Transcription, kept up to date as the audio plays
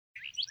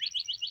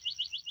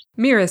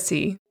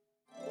Miracy.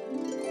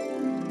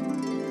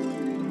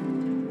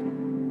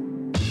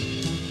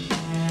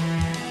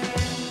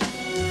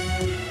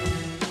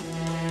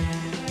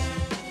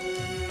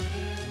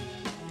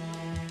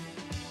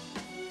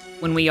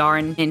 When we are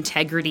in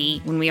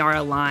integrity, when we are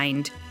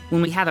aligned,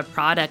 when we have a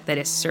product that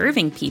is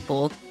serving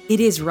people, it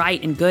is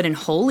right and good and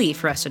holy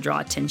for us to draw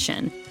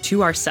attention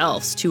to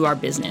ourselves, to our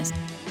business.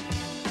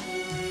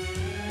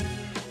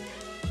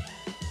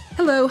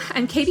 Hello,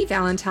 I'm Katie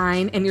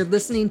Valentine, and you're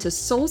listening to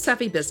Soul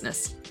Savvy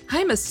Business.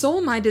 I'm a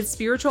soul-minded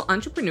spiritual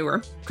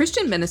entrepreneur,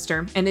 Christian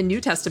minister, and a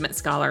New Testament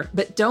scholar,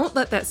 but don't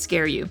let that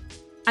scare you.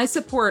 I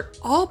support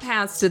all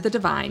paths to the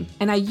divine,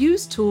 and I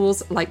use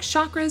tools like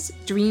chakras,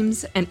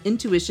 dreams, and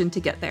intuition to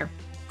get there.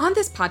 On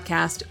this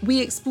podcast,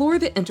 we explore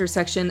the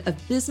intersection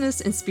of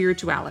business and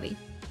spirituality.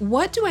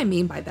 What do I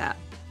mean by that?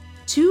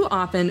 Too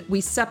often,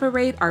 we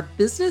separate our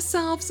business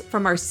selves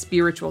from our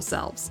spiritual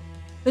selves.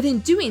 But in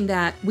doing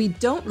that, we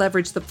don't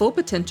leverage the full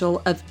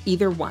potential of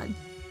either one.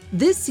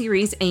 This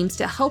series aims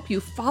to help you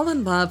fall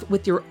in love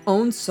with your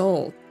own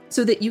soul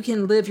so that you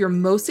can live your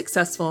most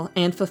successful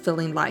and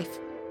fulfilling life.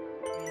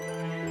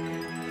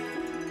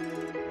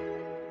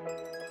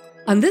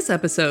 On this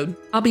episode,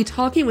 I'll be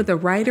talking with a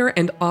writer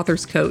and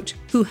author's coach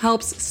who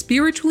helps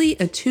spiritually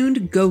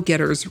attuned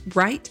go-getters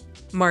write,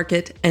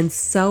 market, and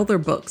sell their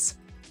books.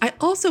 I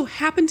also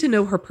happen to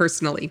know her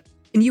personally,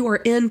 and you are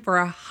in for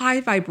a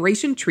high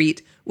vibration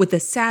treat with a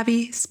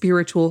savvy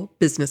spiritual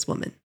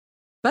businesswoman.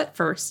 But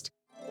first,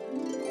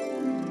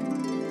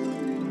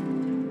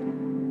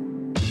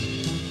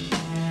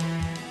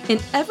 in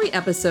every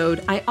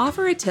episode, I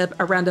offer a tip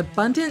around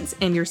abundance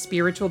and your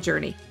spiritual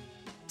journey.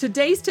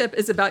 Today's tip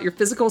is about your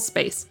physical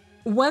space.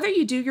 Whether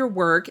you do your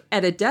work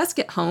at a desk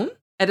at home,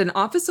 at an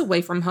office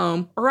away from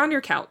home, or on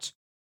your couch,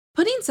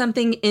 putting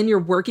something in your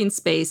working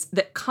space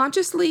that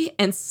consciously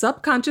and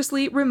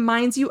subconsciously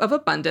reminds you of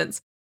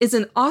abundance is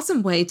an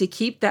awesome way to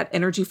keep that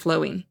energy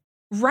flowing.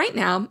 Right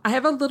now, I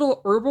have a little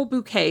herbal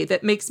bouquet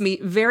that makes me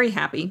very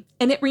happy,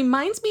 and it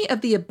reminds me of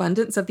the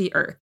abundance of the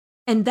earth.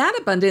 And that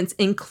abundance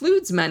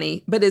includes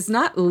money, but is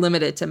not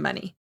limited to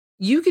money.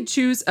 You could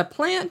choose a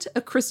plant,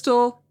 a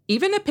crystal,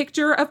 even a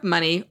picture of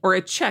money, or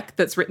a check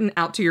that's written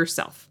out to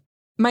yourself.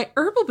 My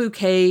herbal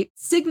bouquet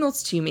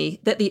signals to me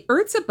that the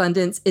earth's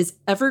abundance is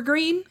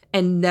evergreen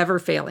and never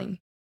failing.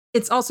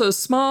 It's also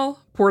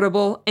small,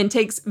 portable, and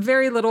takes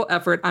very little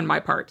effort on my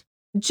part.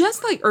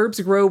 Just like herbs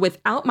grow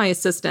without my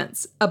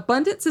assistance,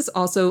 abundance is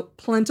also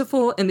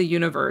plentiful in the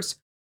universe,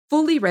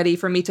 fully ready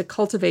for me to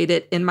cultivate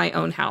it in my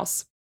own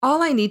house.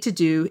 All I need to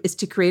do is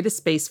to create a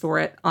space for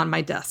it on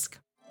my desk.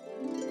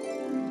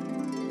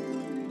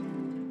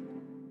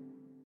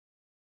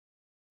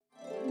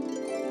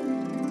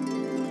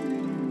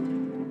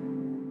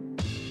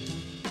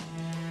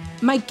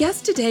 My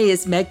guest today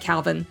is Meg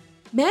Calvin.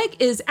 Meg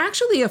is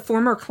actually a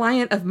former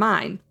client of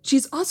mine.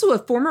 She's also a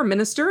former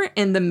minister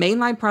in the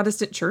Mainline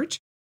Protestant Church.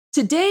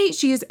 Today,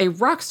 she is a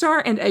rock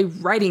star and a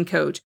writing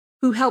coach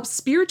who helps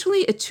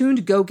spiritually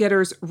attuned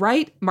go-getters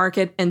write,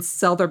 market, and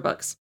sell their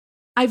books.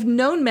 I've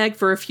known Meg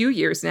for a few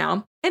years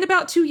now, and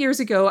about 2 years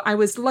ago, I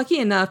was lucky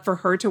enough for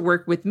her to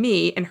work with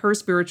me in her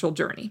spiritual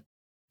journey.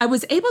 I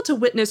was able to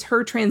witness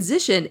her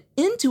transition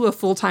into a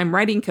full-time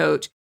writing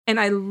coach, and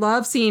I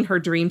love seeing her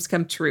dreams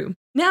come true.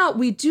 Now,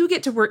 we do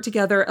get to work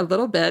together a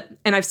little bit,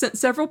 and I've sent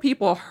several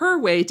people her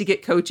way to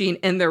get coaching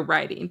in their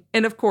writing.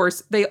 And of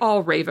course, they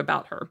all rave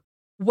about her.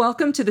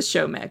 Welcome to the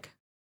show, Meg.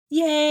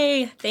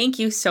 Yay! Thank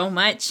you so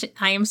much.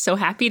 I am so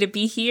happy to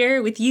be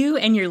here with you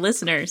and your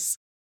listeners.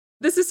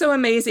 This is so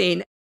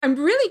amazing. I'm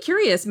really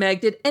curious,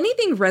 Meg, did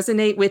anything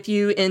resonate with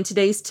you in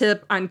today's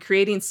tip on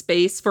creating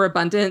space for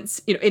abundance,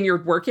 in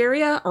your work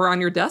area or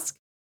on your desk?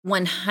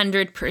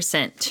 100%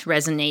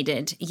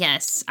 resonated.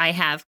 Yes, I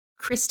have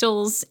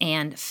crystals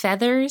and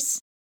feathers.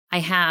 I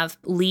have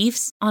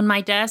leaves on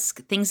my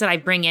desk, things that I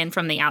bring in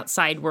from the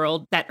outside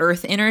world. That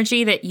earth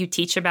energy that you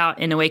teach about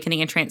in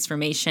Awakening and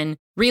Transformation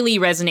really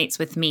resonates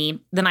with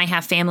me. Then I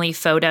have family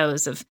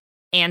photos of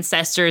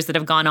ancestors that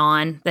have gone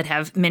on, that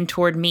have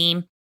mentored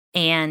me.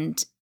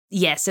 And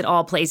yes, it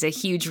all plays a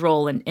huge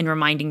role in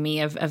reminding me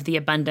of the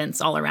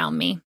abundance all around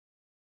me.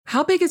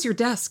 How big is your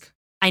desk?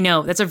 I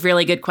know, that's a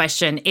really good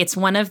question. It's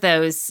one of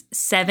those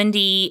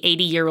 70,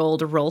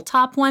 80-year-old roll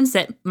top ones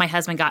that my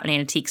husband got in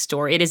an antique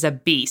store. It is a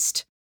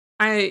beast.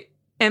 I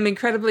am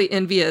incredibly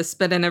envious,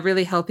 but in a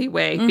really healthy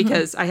way,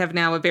 because I have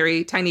now a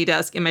very tiny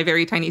desk in my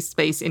very tiny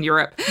space in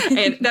Europe.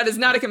 And that is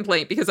not a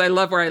complaint because I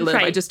love where I live.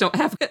 Right. I just don't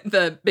have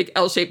the big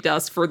L-shaped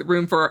desk for the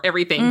room for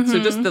everything. So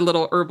just the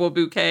little herbal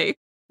bouquet.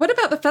 What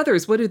about the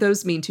feathers? What do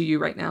those mean to you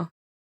right now?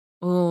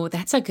 Oh,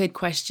 that's a good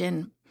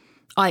question.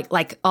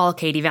 Like all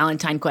Katie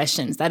Valentine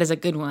questions. That is a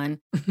good one.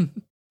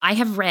 I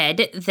have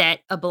read that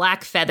a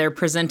black feather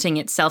presenting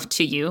itself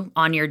to you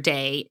on your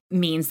day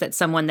means that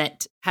someone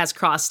that has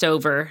crossed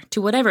over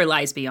to whatever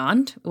lies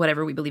beyond,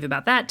 whatever we believe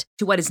about that,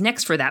 to what is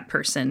next for that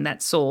person,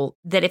 that soul,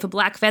 that if a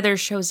black feather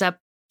shows up,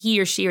 he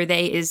or she or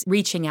they is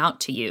reaching out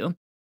to you.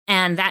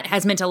 And that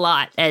has meant a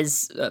lot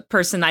as a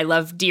person I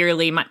love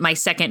dearly. My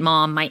second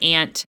mom, my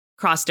aunt,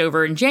 crossed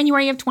over in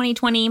January of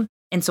 2020.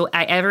 And so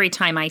every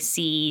time I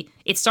see,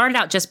 it started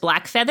out just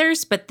black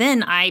feathers, but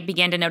then I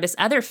began to notice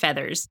other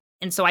feathers.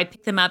 And so I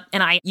picked them up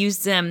and I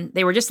used them.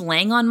 They were just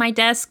laying on my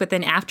desk. But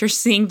then after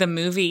seeing the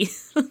movie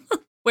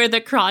where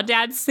the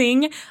crawdads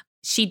sing,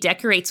 she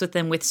decorates with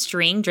them with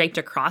string draped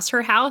across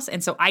her house.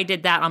 And so I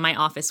did that on my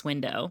office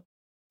window.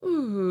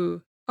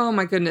 Ooh. Oh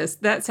my goodness.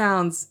 That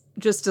sounds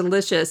just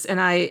delicious.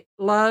 And I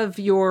love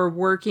your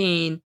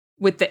working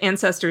with the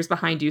ancestors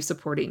behind you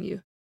supporting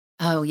you.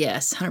 Oh,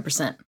 yes,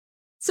 100%.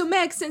 So,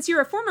 Meg, since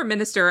you're a former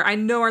minister, I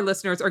know our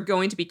listeners are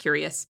going to be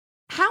curious.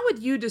 How would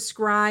you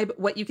describe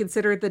what you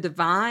consider the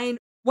divine?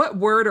 What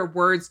word or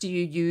words do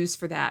you use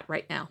for that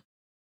right now?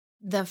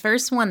 The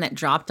first one that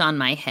dropped on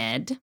my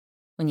head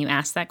when you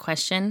asked that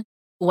question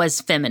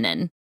was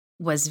feminine,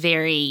 was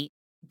very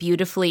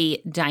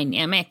beautifully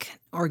dynamic,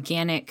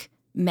 organic,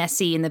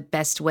 messy in the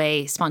best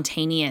way,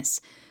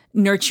 spontaneous,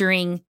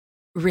 nurturing,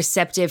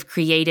 receptive,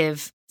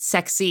 creative,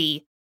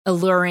 sexy,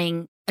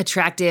 alluring,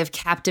 attractive,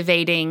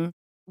 captivating,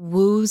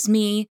 woos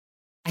me.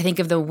 I think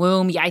of the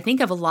womb. Yeah, I think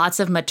of lots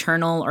of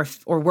maternal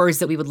or words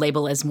that we would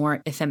label as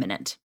more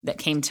effeminate that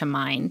came to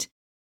mind.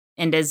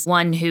 And as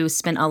one who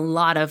spent a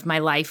lot of my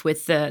life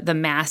with the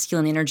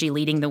masculine energy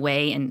leading the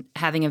way and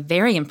having a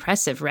very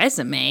impressive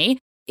resume,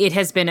 it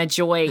has been a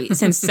joy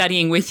since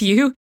studying with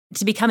you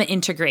to become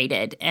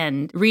integrated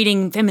and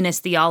reading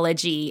feminist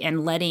theology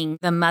and letting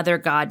the mother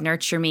God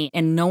nurture me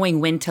and knowing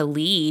when to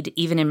lead,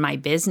 even in my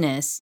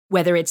business.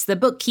 Whether it's the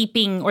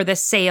bookkeeping or the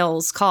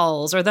sales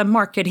calls or the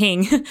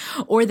marketing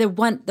or the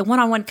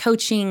one-on-one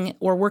coaching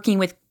or working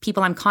with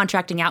people I'm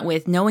contracting out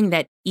with, knowing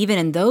that even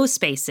in those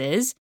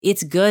spaces,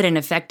 it's good and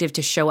effective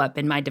to show up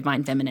in my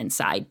divine feminine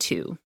side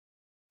too.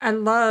 I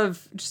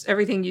love just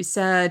everything you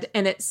said.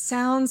 And it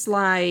sounds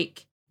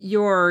like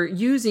you're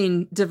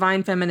using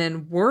divine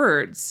feminine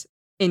words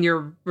in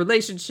your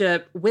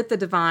relationship with the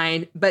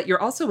divine, but you're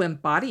also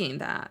embodying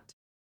that.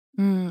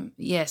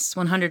 Yes,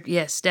 100.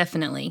 Yes,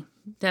 definitely.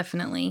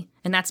 Definitely.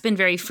 And that's been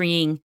very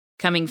freeing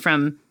coming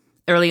from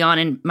early on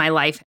in my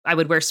life. I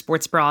would wear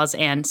sports bras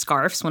and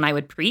scarves when I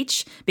would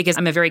preach because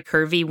I'm a very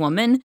curvy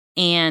woman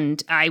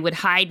and I would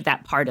hide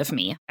that part of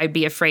me. I'd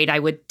be afraid I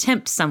would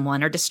tempt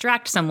someone or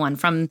distract someone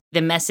from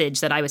the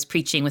message that I was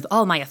preaching with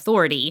all my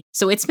authority.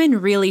 So it's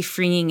been really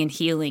freeing and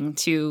healing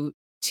to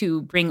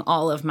bring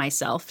all of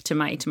myself to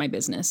my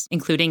business,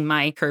 including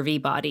my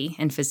curvy body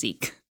and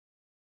physique.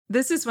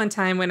 This is one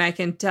time when I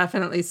can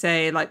definitely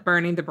say, like,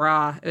 burning the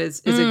bra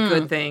is a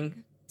good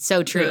thing.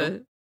 So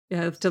true.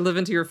 To live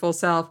into your full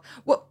self.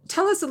 Well,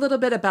 tell us a little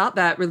bit about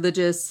that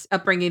religious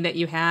upbringing that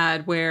you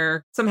had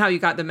where somehow you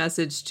got the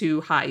message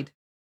to hide.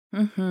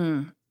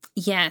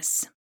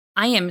 Yes.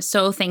 I am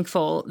so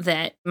thankful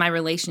that my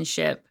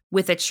relationship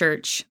with the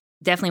church,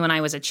 definitely when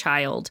I was a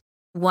child,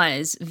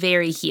 was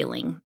very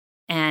healing.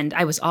 And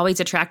I was always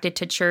attracted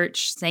to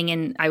church,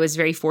 singing. I was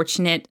very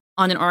fortunate.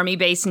 On an army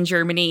base in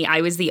Germany,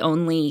 I was the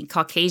only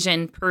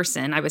Caucasian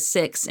person. I was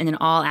 6 in an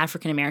all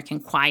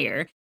African-American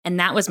choir. And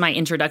that was my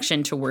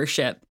introduction to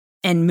worship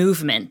and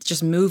movement,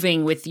 just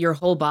moving with your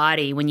whole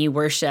body when you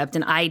worshiped.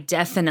 And I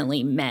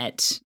definitely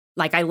met,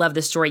 like, I love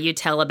the story you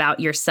tell about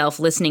yourself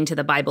listening to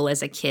the Bible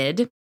as a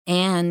kid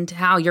and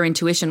how your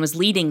intuition was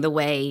leading the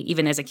way,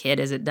 even as a kid,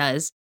 as it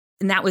does.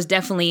 And that was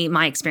definitely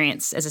my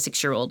experience as a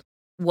 6-year-old,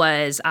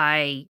 was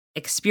I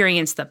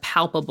experienced the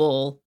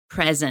palpable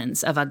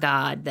presence of a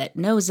God that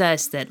knows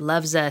us, that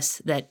loves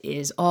us, that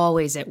is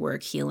always at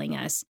work healing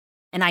us.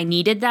 And I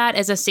needed that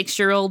as a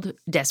 6-year-old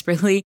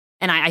desperately.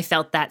 And I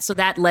felt that. So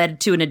that led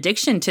to an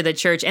addiction to the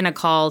church and a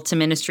call to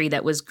ministry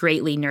that was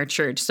greatly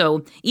nurtured.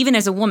 So even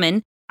as a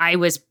woman, I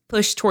was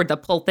pushed toward the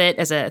pulpit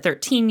as a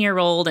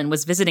 13-year-old and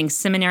was visiting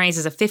seminaries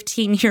as a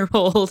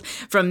 15-year-old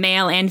from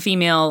male and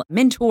female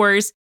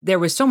mentors. There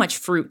was so much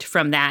fruit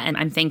from that, and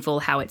I'm thankful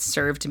how it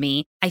served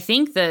me. I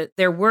think that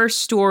there were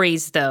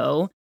stories,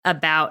 though,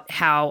 about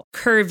how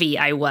curvy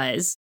I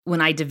was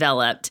when I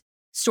developed.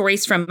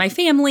 Stories from my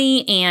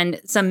family and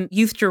some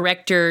youth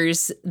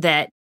directors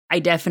that I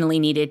definitely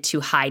needed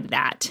to hide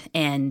that.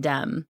 And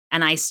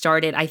I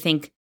started, I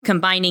think,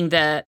 combining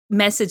the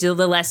message of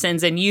the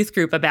lessons in youth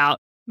group about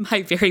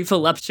my very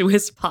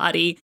voluptuous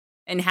body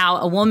and how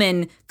a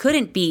woman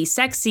couldn't be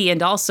sexy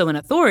and also an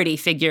authority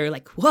figure.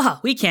 Like, whoa,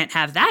 we can't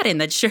have that in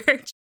the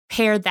church.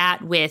 Pair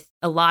that with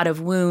a lot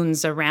of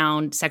wounds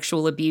around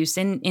sexual abuse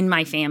in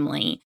my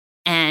family.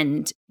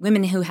 And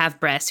women who have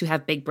breasts, who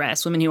have big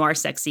breasts, women who are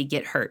sexy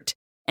get hurt.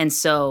 And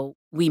so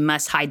we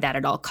must hide that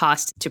at all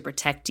costs to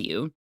protect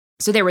you.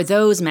 So there were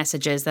those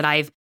messages that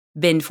I've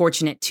been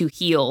fortunate to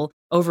heal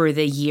over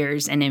the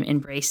years and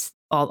embrace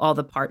all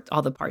the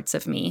parts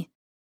of me.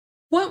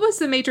 What was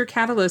the major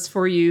catalyst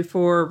for you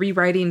for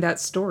rewriting that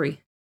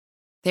story?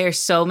 There's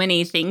so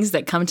many things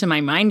that come to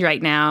my mind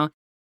right now.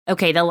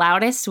 Okay, the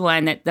loudest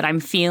one that I'm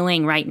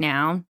feeling right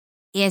now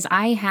is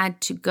I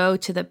had to go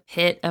to the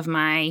pit of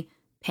my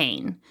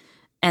pain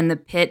and the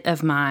pit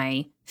of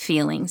my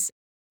feelings.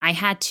 I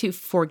had to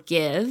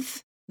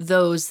forgive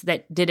those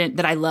that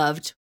I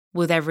loved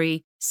with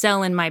every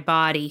cell in my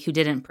body who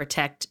didn't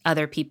protect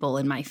other people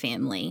in my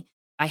family.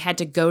 I had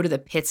to go to the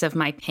pits of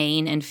my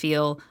pain and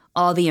feel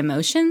all the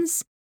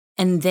emotions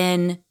and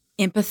then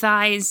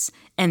empathize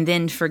and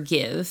then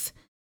forgive.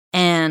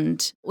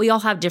 And we all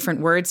have different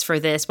words for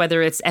this,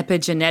 whether it's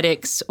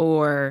epigenetics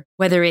or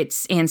whether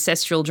it's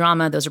ancestral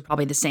drama. Those are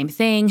probably the same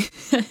thing.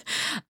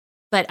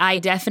 But I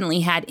definitely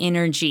had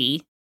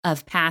energy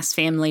of past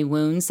family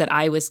wounds that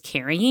I was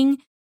carrying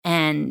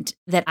and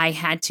that I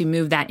had to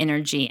move that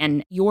energy.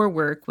 And your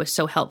work was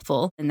so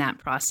helpful in that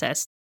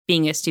process,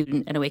 being a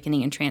student at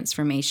Awakening and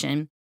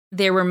Transformation.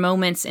 There were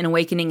moments in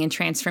Awakening and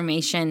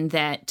Transformation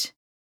that,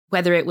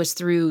 whether it was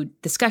through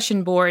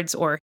discussion boards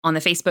or on the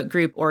Facebook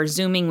group or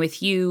Zooming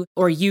with you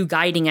or you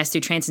guiding us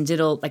through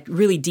transcendental, like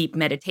really deep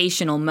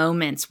meditational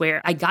moments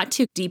where I got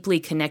to deeply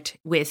connect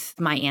with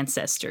my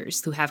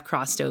ancestors who have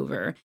crossed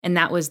over. And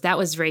that was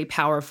very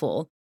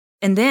powerful.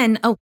 And then,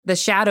 the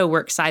shadow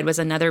work side was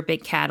another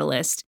big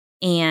catalyst.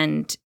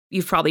 And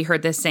you've probably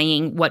heard this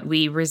saying, what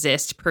we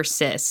resist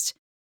persists.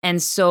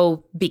 And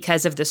so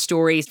because of the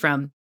stories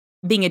from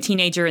being a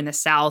teenager in the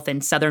South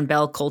and Southern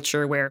Belle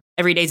culture where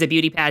every day's a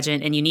beauty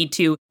pageant and you need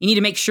to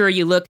make sure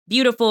you look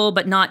beautiful,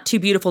 but not too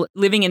beautiful,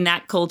 living in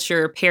that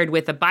culture paired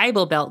with a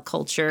Bible Belt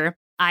culture,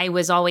 I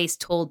was always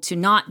told to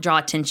not draw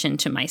attention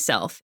to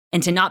myself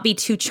and to not be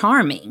too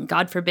charming.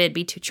 God forbid,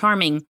 be too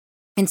charming.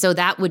 And so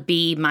that would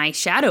be my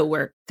shadow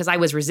work because I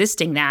was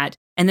resisting that.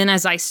 And then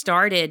as I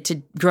started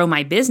to grow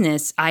my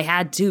business, I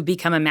had to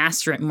become a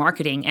master at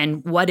marketing.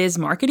 And what is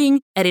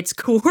marketing at its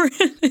core?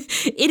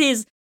 It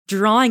is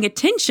drawing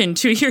attention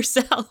to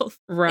yourself.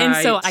 Right. And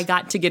so I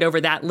got to get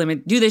over that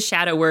limit, do the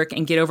shadow work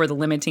and get over the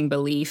limiting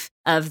belief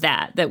of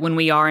that when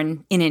we are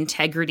in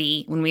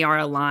integrity, when we are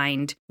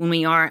aligned, when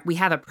we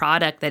have a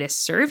product that is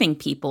serving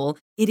people,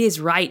 it is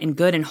right and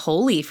good and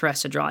holy for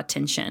us to draw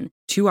attention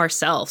to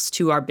ourselves,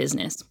 to our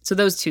business. So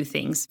those two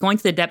things, going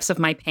to the depths of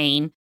my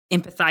pain,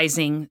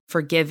 empathizing,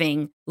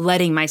 forgiving,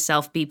 letting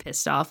myself be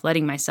pissed off,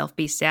 letting myself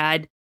be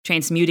sad,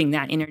 transmuting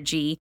that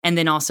energy, and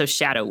then also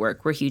shadow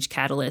work were huge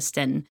catalyst.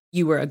 And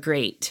you were a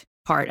great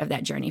part of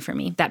that journey for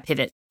me, that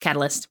pivot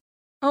catalyst.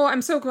 Oh,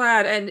 I'm so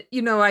glad. And,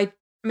 I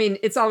mean,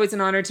 it's always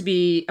an honor to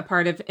be a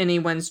part of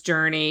anyone's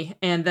journey.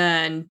 And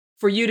then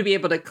for you to be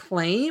able to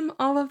claim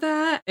all of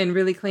that and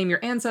really claim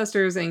your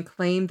ancestors and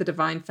claim the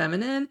divine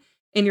feminine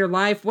in your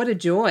life, what a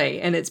joy.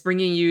 And it's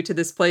bringing you to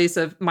this place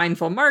of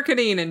mindful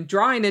marketing and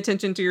drawing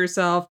attention to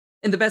yourself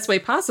in the best way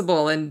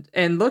possible. And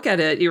look at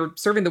it, you're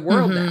serving the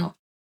world now.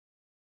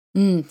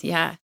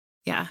 Yeah.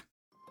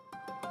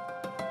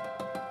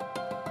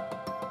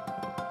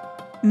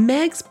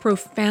 Meg's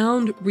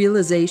profound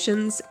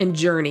realizations and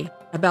journey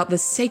about the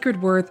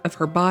sacred worth of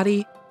her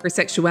body, her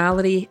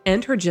sexuality,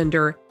 and her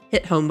gender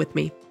hit home with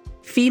me.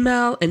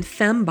 Female and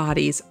femme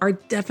bodies are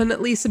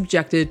definitely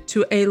subjected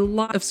to a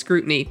lot of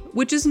scrutiny,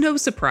 which is no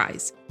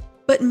surprise.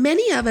 But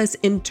many of us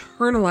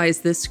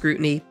internalize this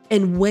scrutiny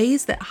in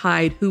ways that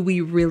hide who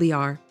we really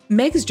are.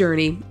 Meg's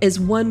journey is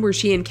one where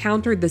she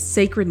encountered the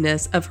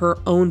sacredness of her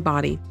own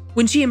body.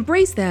 When she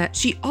embraced that,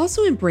 she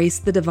also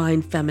embraced the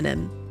divine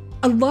feminine.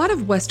 A lot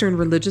of Western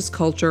religious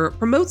culture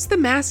promotes the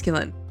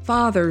masculine,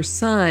 father,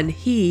 son,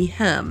 he,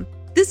 him.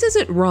 This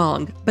isn't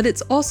wrong, but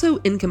it's also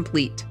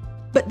incomplete.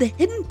 But the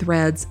hidden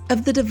threads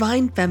of the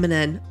divine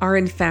feminine are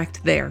in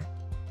fact there.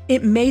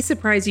 It may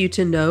surprise you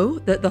to know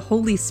that the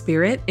Holy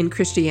Spirit in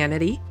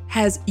Christianity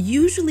has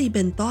usually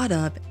been thought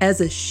of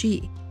as a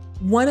she.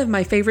 One of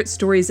my favorite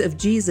stories of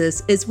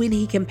Jesus is when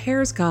he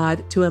compares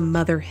God to a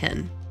mother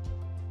hen.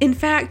 In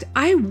fact,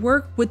 I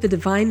work with the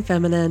divine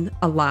feminine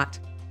a lot.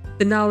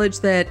 The knowledge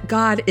that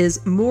God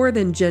is more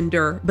than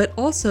gender, but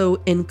also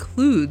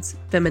includes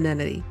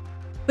femininity.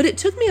 But it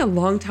took me a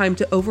long time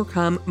to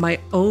overcome my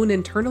own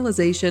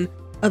internalization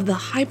of the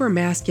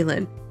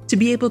hypermasculine to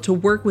be able to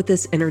work with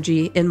this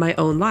energy in my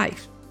own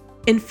life.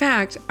 In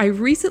fact, I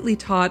recently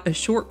taught a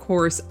short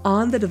course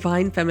on the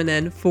divine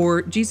feminine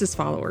for Jesus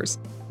followers.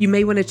 You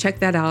may want to check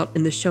that out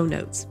in the show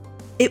notes.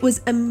 It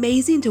was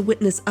amazing to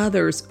witness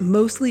others,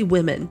 mostly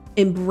women,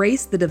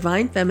 embrace the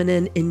divine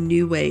feminine in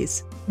new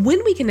ways.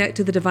 When we connect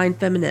to the divine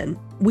feminine,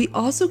 we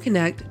also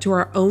connect to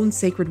our own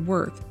sacred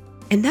worth,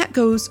 and that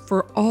goes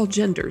for all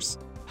genders.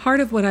 Part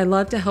of what I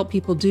love to help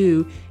people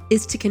do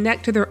is to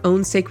connect to their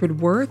own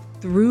sacred worth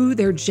through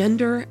their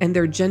gender and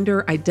their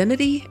gender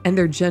identity and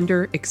their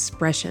gender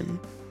expression.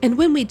 And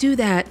when we do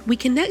that, we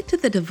connect to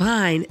the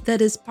divine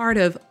that is part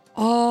of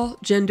all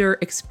gender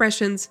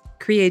expressions,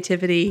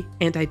 creativity,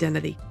 and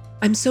identity.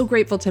 I'm so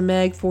grateful to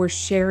Meg for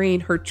sharing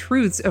her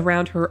truths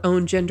around her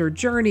own gender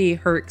journey,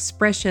 her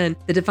expression,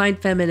 the divine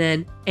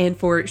feminine, and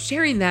for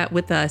sharing that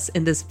with us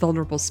in this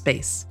vulnerable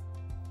space.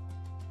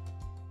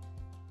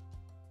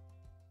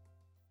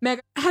 Meg,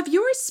 have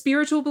your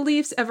spiritual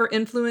beliefs ever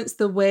influenced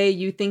the way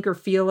you think or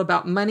feel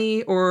about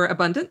money or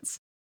abundance?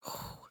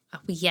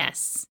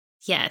 Yes,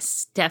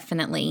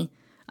 definitely.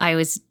 I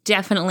was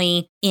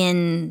definitely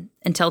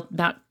until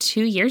about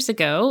 2 years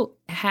ago,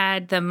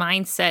 had the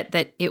mindset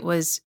that it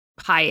was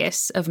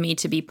pious of me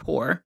to be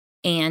poor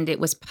and it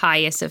was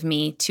pious of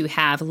me to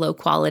have low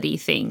quality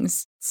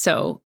things.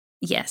 So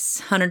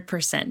yes,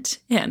 100%.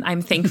 And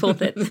I'm thankful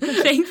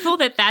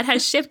that that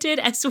has shifted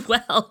as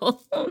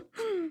well.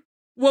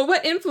 Well, Well,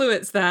 what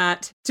influenced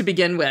that to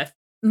begin with?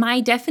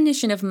 My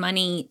definition of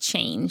money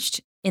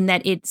changed in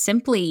that it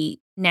simply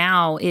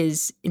now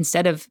is,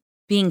 instead of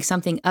being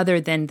something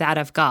other than that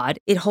of God,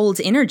 it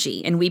holds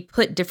energy, and we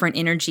put different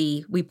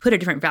energy, we put a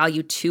different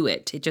value to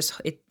it.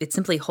 It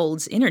simply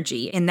holds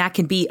energy. And that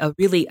can be a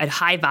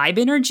high vibe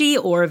energy,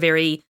 or a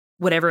very,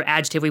 whatever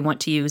adjective we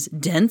want to use,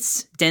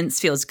 dense. Dense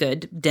feels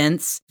good,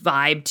 dense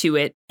vibe to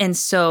it. And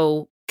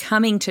so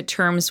coming to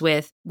terms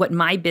with what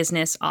my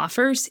business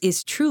offers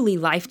is truly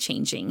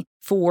life-changing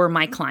for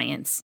my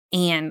clients.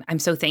 And I'm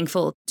so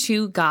thankful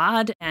to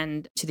God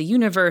and to the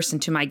universe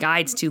and to my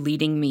guides to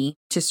leading me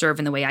to serve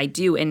in the way I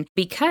do. And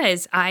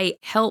because I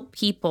help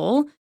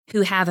people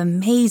who have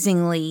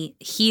amazingly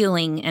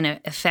healing and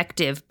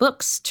effective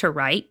books to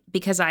write,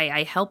 because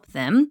I help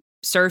them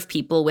serve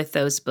people with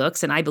those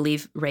books, and I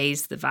believe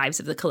raise the vibes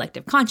of the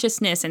collective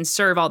consciousness and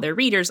serve all their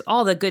readers,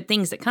 all the good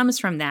things that comes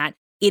from that,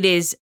 it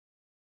is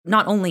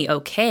not only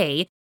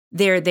okay,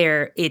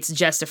 it's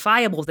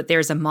justifiable that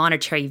there's a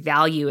monetary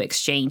value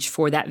exchange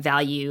for that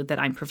value that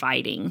I'm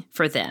providing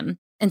for them.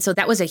 And so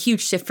that was a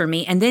huge shift for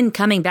me. And then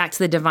coming back to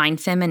the divine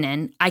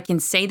feminine, I can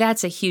say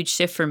that's a huge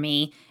shift for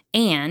me.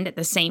 And at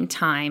the same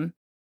time,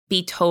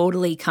 be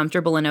totally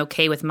comfortable and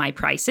okay with my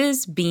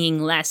prices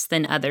being less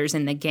than others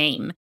in the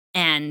game.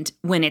 And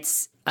when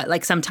it's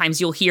like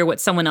sometimes you'll hear what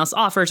someone else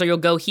offers, or you'll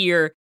go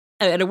hear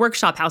at a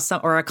workshop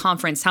or a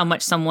conference how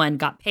much someone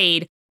got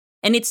paid.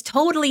 And it's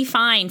totally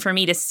fine for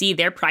me to see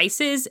their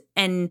prices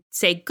and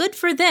say, good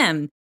for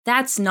them.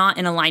 That's not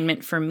in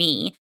alignment for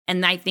me.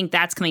 And I think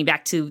that's coming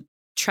back to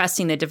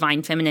trusting the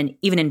divine feminine,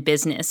 even in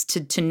business,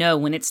 to know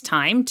when it's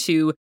time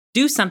to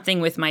do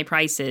something with my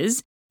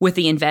prices, with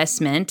the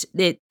investment,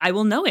 that I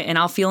will know it and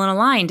I'll feel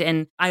aligned,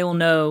 and I will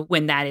know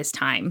when that is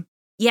time.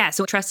 Yeah,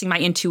 so trusting my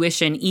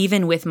intuition,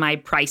 even with my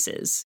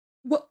prices.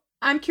 Well,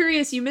 I'm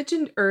curious, you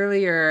mentioned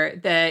earlier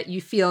that you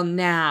feel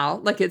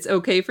now like it's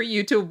okay for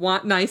you to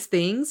want nice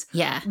things.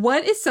 Yeah.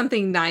 What is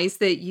something nice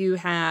that you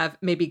have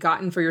maybe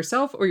gotten for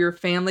yourself or your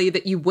family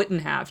that you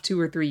wouldn't have 2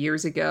 or 3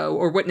 years ago,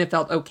 or wouldn't have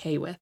felt okay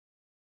with?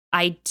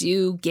 I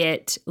do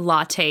get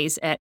lattes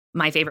at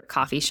my favorite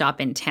coffee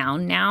shop in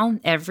town now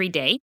every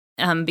day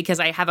because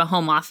I have a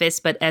home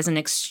office. But as an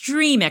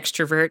extreme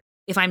extrovert,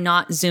 if I'm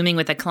not Zooming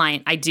with a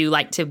client, I do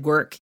like to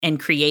work and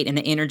create in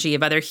the energy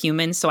of other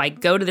humans. So I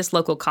go to this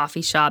local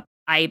coffee shop.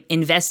 I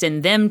invest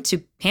in them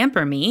to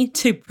pamper me,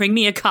 to bring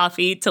me a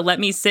coffee, to let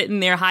me sit in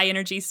their high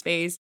energy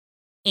space.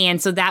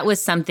 And so that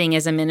was something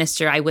as a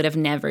minister I would have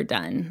never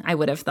done. I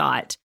would have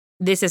thought,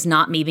 this is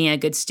not me being a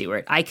good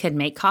steward. I could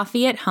make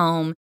coffee at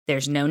home.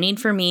 There's no need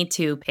for me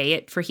to pay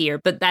it for here.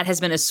 But that has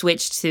been a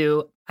switch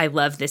to, I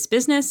love this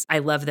business. I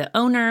love the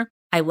owner.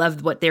 I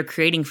love what they're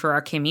creating for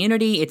our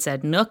community. It's a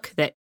nook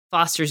that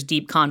fosters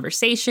deep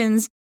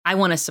conversations. I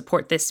want to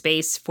support this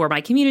space for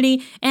my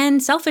community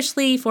and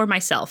selfishly for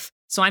myself.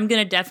 So I'm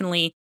going to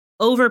definitely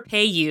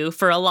overpay you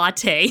for a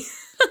latte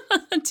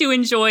to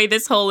enjoy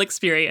this whole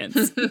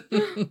experience.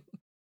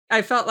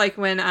 I felt like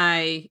when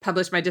I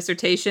published my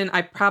dissertation,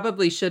 I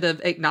probably should have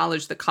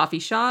acknowledged the coffee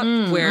shop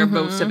where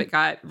most of it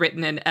got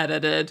written and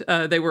edited.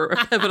 They were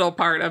a pivotal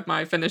part of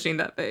my finishing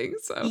that thing.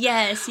 So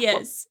Yes.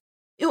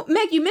 Well,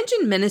 Meg, you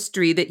mentioned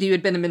ministry, that you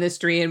had been in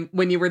ministry, and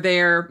when you were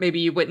there, maybe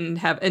you wouldn't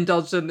have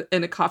indulged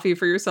in a coffee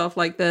for yourself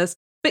like this.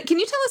 But can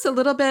you tell us a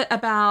little bit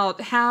about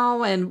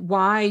how and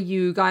why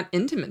you got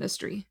into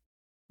ministry?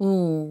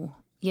 Oh,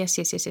 yes.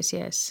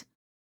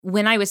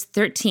 When I was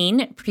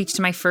 13, preached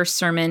my first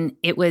sermon.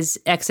 It was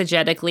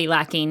exegetically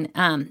lacking.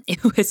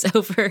 It was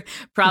over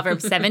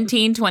Proverbs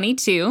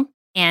 17:22.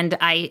 And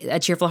a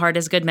cheerful heart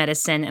is good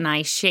medicine. And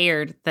I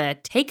shared the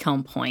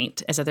take-home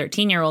point as a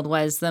 13-year-old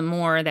was, the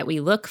more that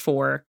we look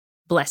for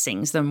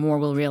blessings, the more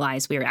we'll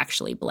realize we are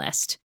actually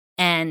blessed,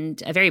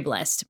 and very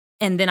blessed.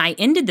 And then I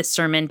ended the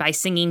sermon by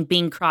singing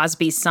Bing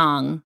Crosby's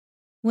song,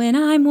 "When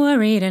I'm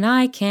worried and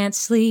I can't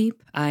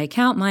sleep, I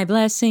count my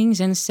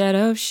blessings instead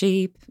of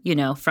sheep,"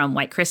 from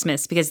White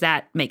Christmas, because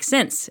that makes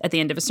sense at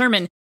the end of a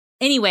sermon.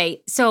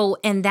 Anyway, so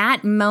in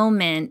that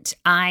moment,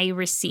 I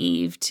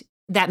received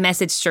that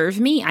message served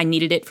me. I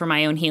needed it for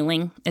my own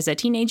healing as a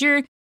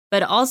teenager,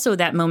 but also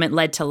that moment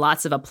led to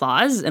lots of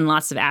applause and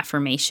lots of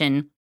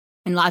affirmation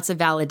and lots of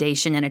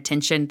validation and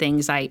attention,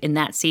 things in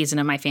that season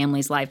of my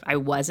family's life, I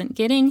wasn't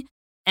getting.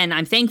 And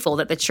I'm thankful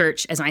that the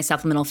church, as my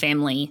supplemental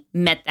family,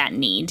 met that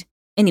need.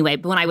 Anyway,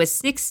 but when I was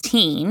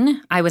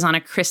 16, I was on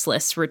a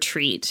Chrysalis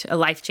retreat, a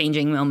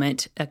life-changing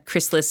moment, a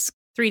Chrysalis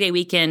 3-day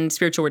weekend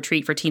spiritual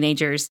retreat for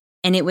teenagers.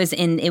 And it was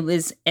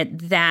at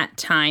that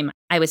time,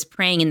 I was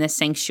praying in the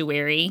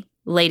sanctuary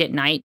late at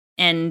night,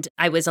 and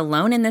I was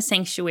alone in the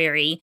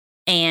sanctuary,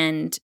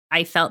 and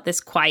I felt this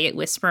quiet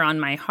whisper on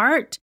my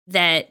heart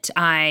that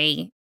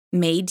I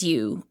made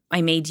you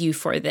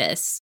for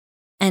this.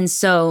 And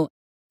so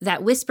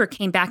that whisper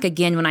came back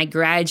again when I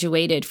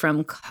graduated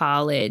from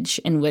college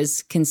and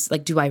was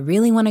like, do I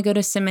really want to go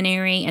to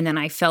seminary? And then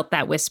I felt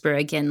that whisper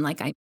again, like,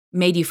 I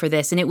made you for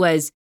this. And it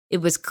was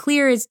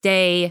clear as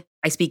day.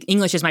 I speak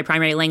English as my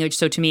primary language.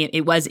 So to me,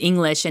 it was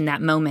English in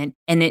that moment.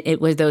 And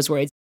it was those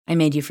words, I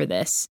made you for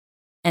this.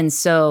 And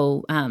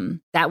so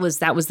that was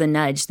the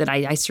nudge that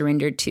I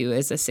surrendered to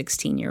as a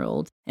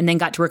 16-year-old, and then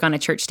got to work on a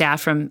church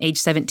staff from age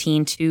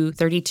 17 to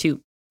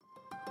 32.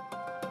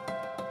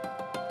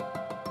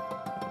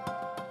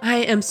 I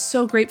am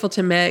so grateful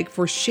to Meg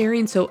for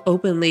sharing so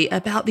openly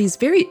about these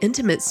very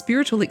intimate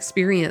spiritual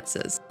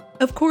experiences.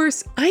 Of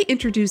course, I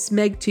introduced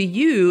Meg to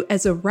you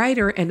as a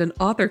writer and an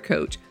author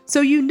coach,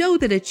 so you know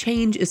that a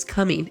change is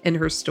coming in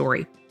her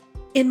story.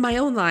 In my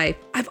own life,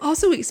 I've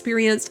also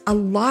experienced a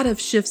lot of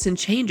shifts and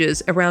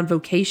changes around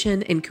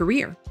vocation and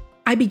career.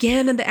 I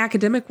began in the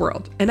academic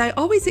world, and I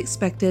always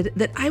expected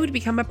that I would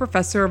become a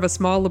professor of a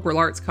small liberal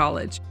arts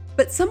college.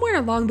 But somewhere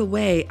along the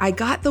way, I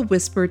got the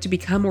whisper to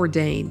become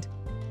ordained.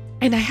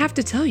 And I have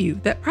to tell you,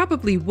 that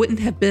probably wouldn't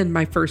have been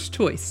my first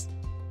choice.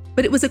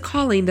 But it was a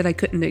calling that I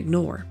couldn't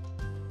ignore.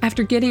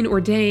 After getting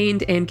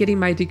ordained and getting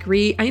my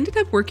degree, I ended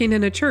up working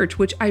in a church,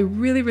 which I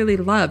really, really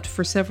loved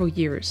for several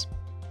years.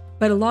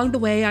 But along the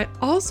way, I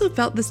also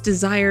felt this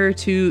desire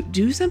to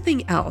do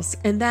something else,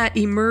 and that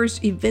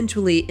emerged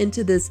eventually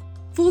into this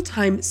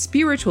full-time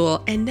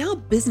spiritual and now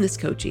business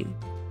coaching.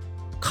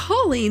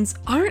 Callings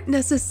aren't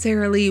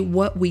necessarily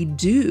what we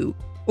do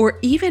or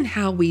even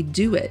how we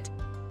do it,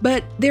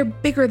 but they're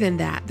bigger than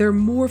that. They're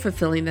more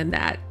fulfilling than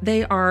that.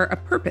 They are a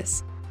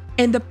purpose.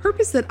 And the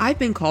purpose that I've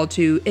been called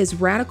to is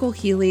radical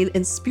healing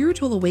and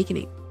spiritual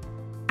awakening.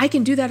 I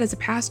can do that as a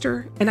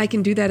pastor, and I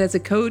can do that as a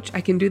coach,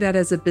 I can do that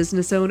as a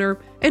business owner,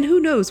 and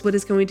who knows what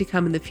is going to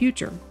come in the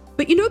future.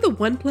 But you know the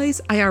one place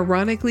I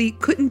ironically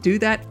couldn't do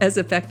that as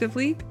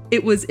effectively?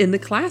 It was in the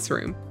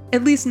classroom,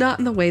 at least not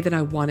in the way that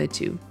I wanted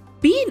to.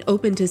 Being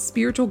open to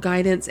spiritual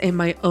guidance and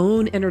my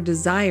own inner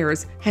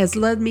desires has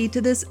led me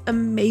to this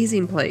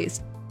amazing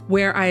place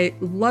where I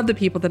love the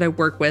people that I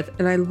work with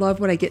and I love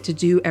what I get to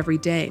do every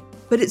day.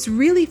 But it's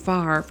really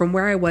far from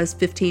where I was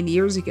 15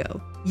 years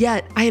ago.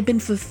 Yet I have been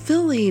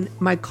fulfilling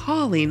my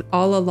calling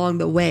all along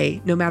the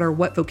way, no matter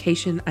what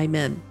vocation I'm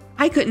in.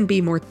 I couldn't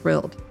be more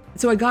thrilled.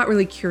 So I got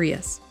really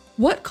curious.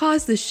 What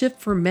caused the shift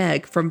for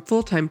Meg from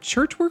full-time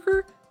church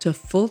worker to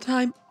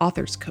full-time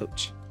authors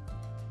coach?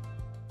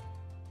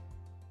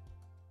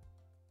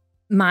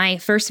 My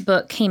first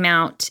book came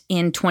out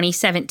in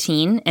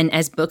 2017, and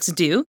as books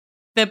do,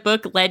 the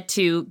book led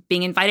to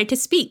being invited to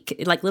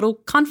speak, like little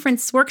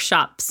conference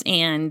workshops,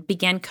 and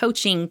began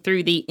coaching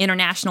through the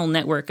International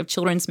Network of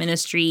Children's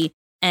Ministry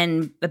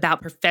and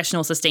about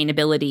professional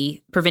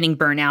sustainability, preventing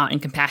burnout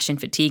and compassion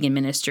fatigue in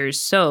ministers.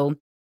 So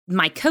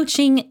my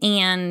coaching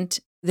and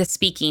the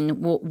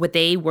speaking,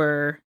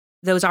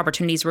 those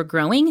opportunities were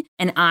growing,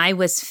 and I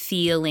was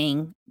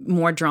feeling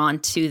more drawn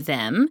to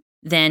them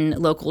than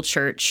local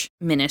church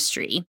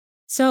ministry.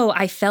 So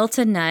I felt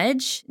a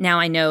nudge. Now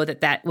I know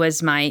that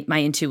was my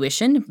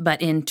intuition,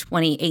 but in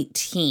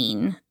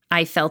 2018,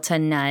 I felt a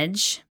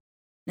nudge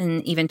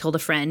and even told a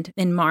friend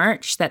in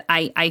March that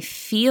I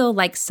feel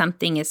like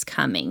something is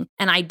coming.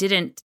 And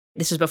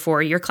this was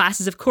before your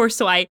classes, of course,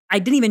 so I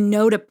didn't even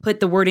know to put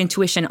the word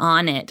intuition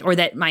on it, or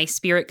that my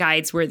spirit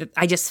guides were, that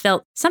I just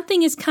felt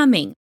something is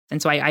coming.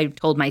 And so I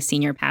told my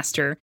senior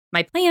pastor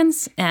my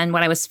plans and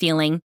what I was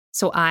feeling.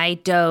 So I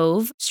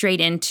dove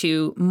straight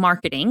into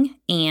marketing,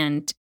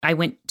 and I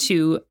went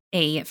to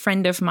a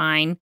friend of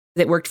mine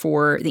that worked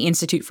for the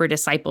Institute for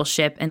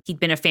Discipleship, and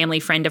he'd been a family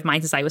friend of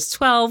mine since I was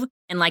 12.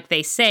 And like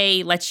they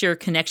say, let your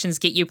connections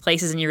get you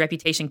places and your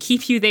reputation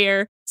keep you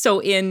there.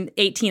 So in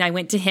 18, I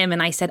went to him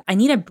and I said, I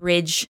need a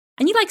bridge.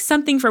 I need like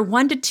something for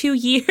 1 to 2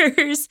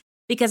 years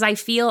because I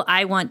feel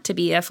I want to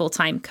be a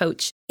full-time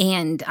coach,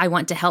 and I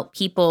want to help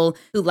people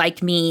who,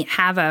 like me,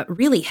 have a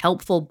really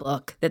helpful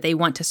book that they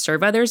want to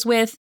serve others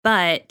with,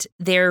 but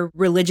their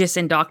religious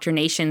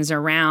indoctrinations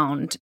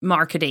around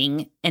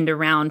marketing and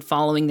around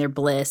following their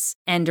bliss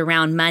and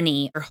around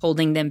money are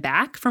holding them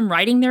back from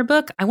writing their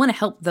book. I want to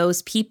help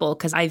those people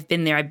because I've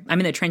been there. I'm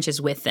in the trenches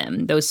with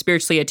them, those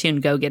spiritually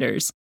attuned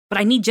go-getters. But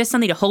I need just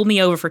something to hold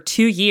me over for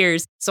 2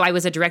 years. So I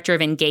was a director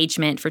of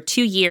engagement for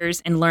 2 years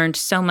and learned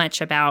so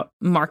much about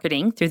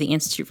marketing through the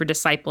Institute for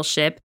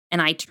Discipleship.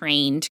 And I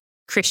trained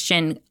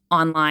Christian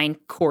online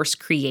course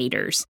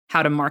creators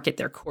how to market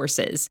their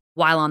courses,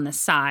 while on the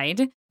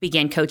side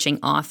began coaching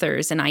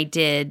authors. And I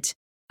did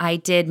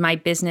my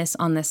business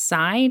on the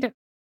side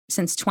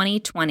since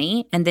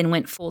 2020 and then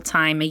went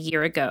full-time a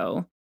year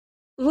ago.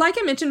 Like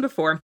I mentioned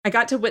before, I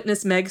got to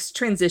witness Meg's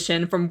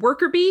transition from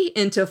worker bee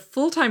into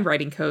full-time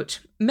writing coach.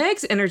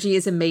 Meg's energy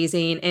is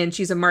amazing, and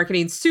she's a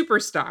marketing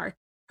superstar.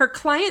 Her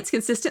clients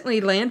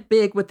consistently land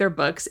big with their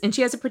books, and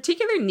she has a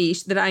particular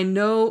niche that I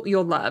know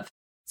you'll love.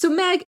 So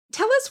Meg,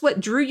 tell us what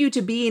drew you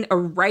to being a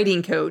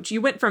writing coach.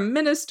 You went from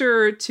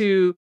minister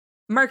to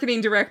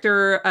marketing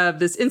director of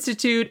this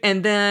institute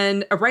and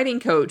then a writing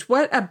coach.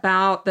 What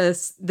about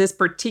this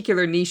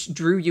particular niche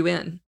drew you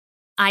in?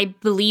 I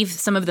believe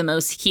some of the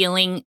most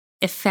healing,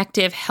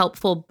 effective,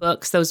 helpful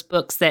books, those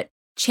books that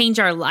change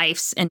our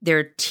lives, and there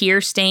are tear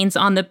stains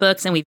on the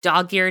books, and we've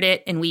dog-eared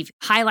it and we've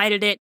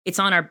highlighted it. It's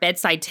on our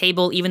bedside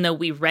table, even though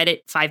we read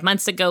it 5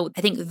 months ago.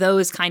 I think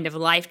those kind of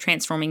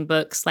life-transforming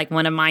books, like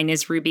one of mine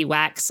is Ruby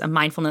Wax, A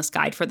Mindfulness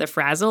Guide for the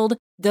Frazzled.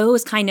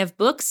 Those kind of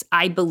books,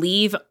 I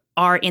believe,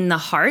 are in the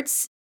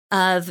hearts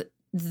of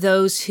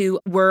those who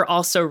were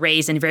also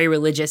raised in very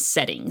religious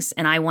settings.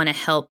 And I want to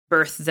help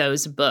birth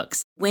those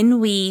books.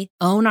 When we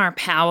own our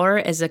power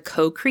as a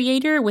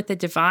co-creator with the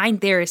divine,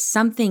 there is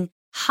something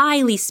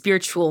highly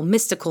spiritual,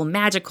 mystical,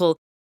 magical,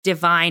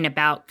 divine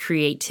about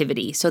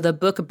creativity. So the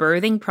book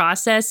birthing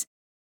process,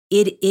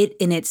 it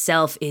in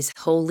itself is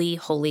holy,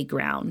 holy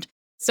ground.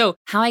 So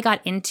how I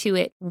got into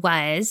it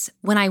was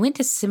when I went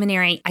to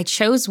seminary, I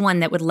chose one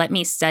that would let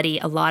me study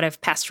a lot of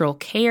pastoral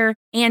care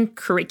and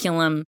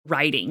curriculum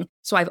writing.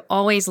 So I've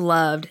always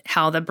loved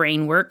how the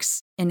brain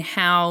works and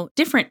how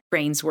different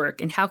brains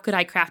work and how could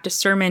I craft a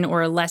sermon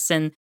or a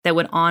lesson that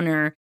would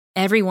honor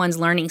everyone's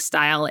learning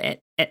style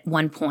at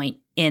one point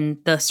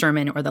in the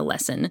sermon or the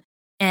lesson.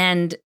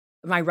 And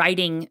my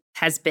writing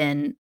has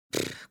been,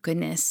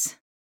 goodness,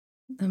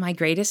 my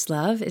greatest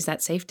love. Is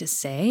that safe to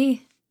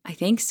say? I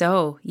think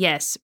so.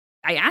 Yes.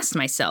 I asked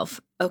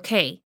myself,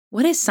 okay,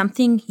 what is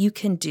something you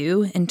can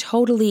do and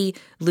totally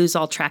lose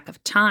all track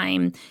of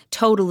time,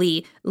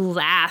 totally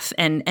laugh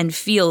and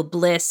feel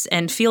bliss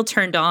and feel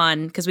turned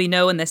on? Because we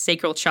know in the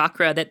sacral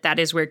chakra that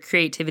is where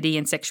creativity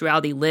and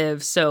sexuality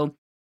live. So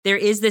there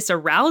is this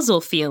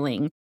arousal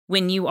feeling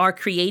when you are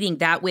creating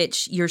that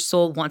which your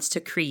soul wants to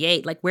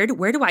create. Like, where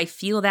do I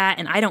feel that?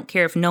 And I don't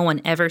care if no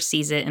one ever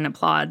sees it and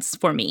applauds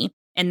for me.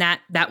 And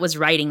that was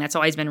writing. That's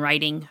always been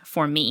writing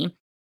for me.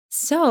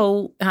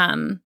 So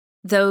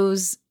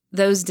those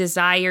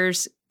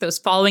desires, those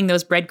following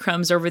those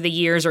breadcrumbs over the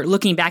years or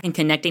looking back and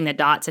connecting the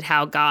dots at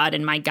how God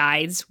and my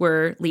guides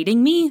were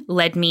leading me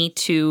led me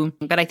to,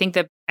 but I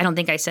don't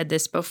think I said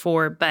this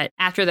before, but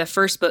after the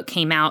first book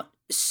came out,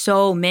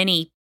 so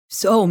many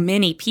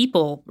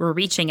people were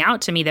reaching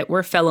out to me that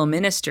were fellow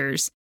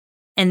ministers.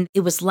 And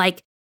it was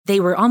like they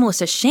were almost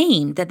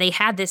ashamed that they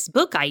had this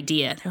book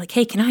idea. They're like,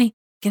 hey, can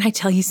I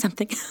tell you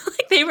something?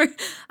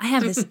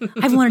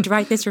 I've wanted to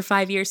write this for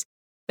 5 years.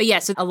 But yeah,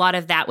 so a lot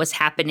of that was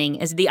happening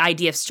as the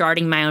idea of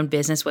starting my own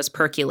business was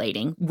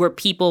percolating, where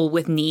people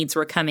with needs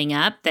were coming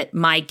up that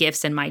my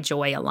gifts and my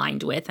joy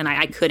aligned with, and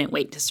I couldn't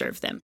wait to serve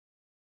them.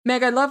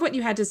 Meg, I love what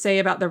you had to say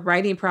about the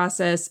writing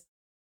process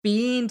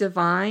being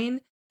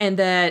divine, and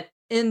that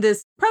in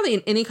this, probably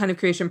in any kind of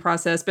creation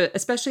process, but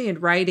especially in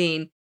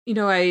writing,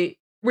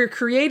 we're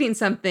creating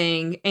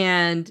something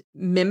and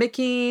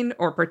mimicking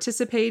or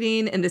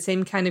participating in the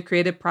same kind of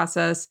creative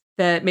process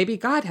that maybe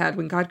God had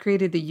when God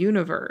created the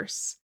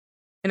universe.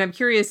 And I'm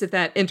curious if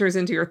that enters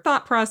into your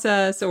thought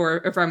process or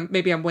if I'm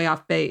way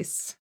off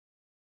base.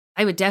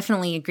 I would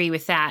definitely agree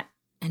with that.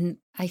 And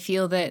I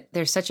feel that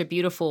there's such a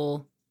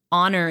beautiful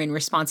honor and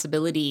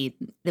responsibility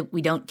that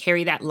we don't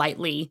carry that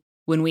lightly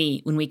when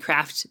we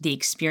craft the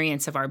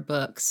experience of our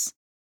books.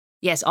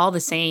 Yes, all the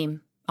same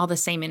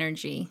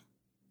energy.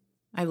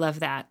 I love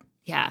that.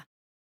 Yeah.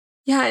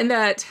 Yeah, and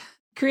that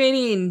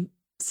creating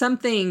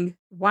something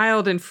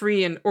wild and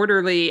free and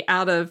orderly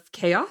out of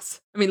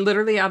chaos. I mean,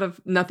 literally out of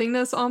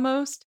nothingness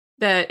almost.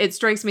 That it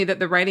strikes me that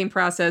the writing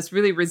process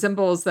really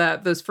resembles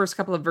those first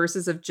couple of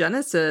verses of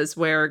Genesis,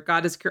 where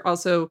God is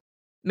also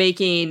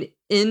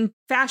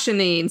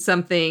fashioning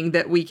something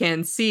that we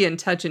can see and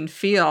touch and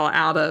feel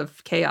out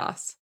of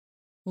chaos.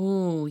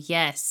 Ooh,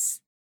 yes.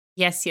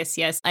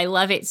 Yes. I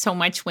love it so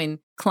much when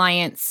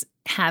clients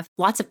have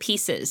lots of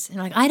pieces. And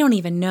like, I don't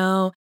even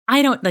know.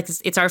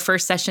 It's our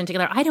first session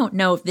together. I don't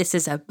know if this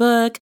is a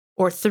book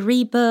or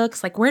 3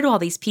 books. Like, where do all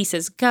these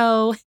pieces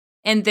go?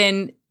 And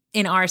then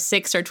in our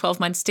 6 or 12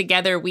 months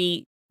together,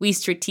 we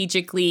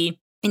strategically,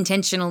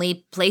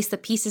 intentionally place the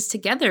pieces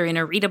together in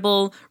a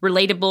readable,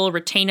 relatable,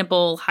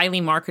 retainable,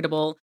 highly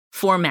marketable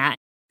format.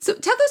 So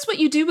tell us what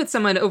you do with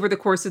someone over the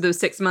course of those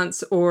 6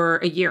 months or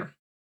a year.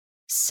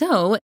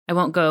 So I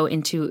won't go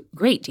into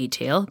great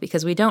detail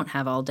because we don't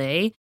have all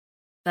day.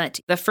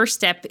 But the first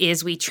step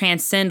is we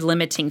transcend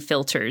limiting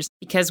filters,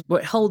 because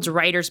what holds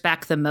writers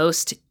back the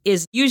most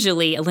is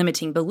usually a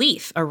limiting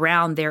belief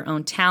around their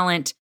own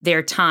talent,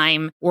 their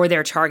time, or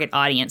their target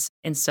audience.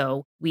 And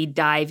so we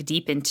dive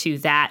deep into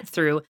that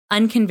through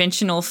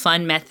unconventional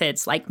fun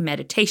methods like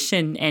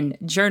meditation and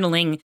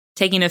journaling,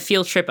 taking a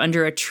field trip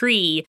under a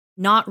tree,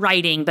 not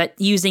writing, but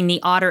using the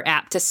Otter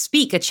app to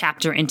speak a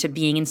chapter into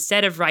being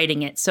instead of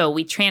writing it. So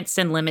we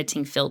transcend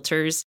limiting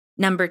filters.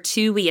 Number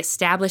 2, we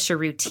establish a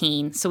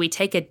routine. So we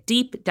take a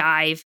deep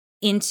dive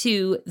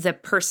into the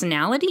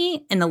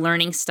personality and the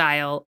learning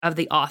style of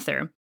the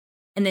author,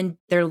 and then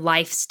their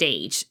life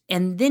stage.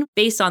 And then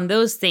based on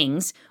those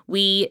things,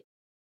 we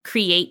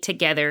create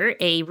together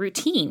a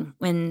routine.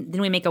 Then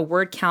we make a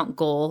word count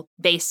goal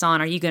based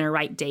on, are you going to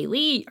write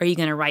daily? Are you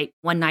going to write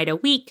one night a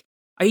week?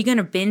 Are you going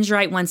to binge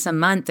write once a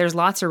month? There's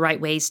lots of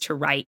right ways to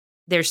write.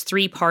 There's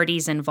 3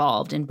 parties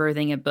involved in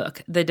birthing a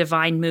book. The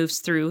divine moves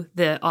through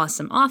the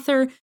awesome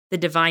author. The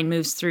divine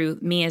moves through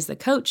me as the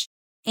coach,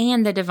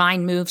 and the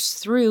divine moves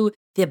through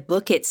the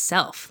book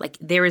itself. Like,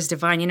 there is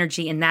divine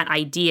energy in that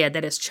idea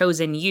that has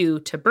chosen you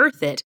to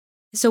birth it.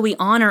 So we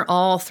honor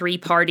all 3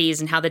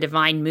 parties and how the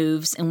divine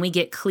moves, and we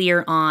get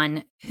clear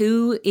on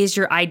who is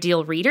your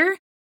ideal reader,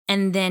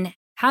 and then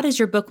how does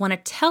your book want to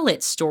tell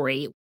its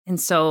story? And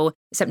so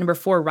step number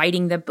 4,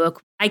 writing the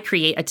book, I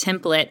create a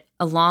template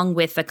along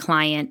with the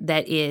client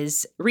that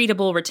is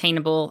readable,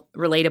 retainable,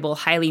 relatable,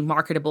 highly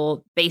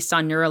marketable, based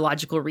on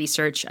neurological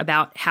research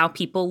about how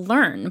people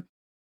learn.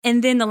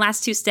 And then the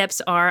last 2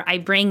 steps are I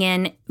bring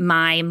in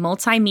my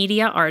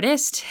multimedia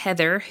artist,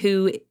 Heather,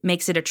 who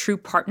makes it a true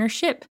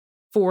partnership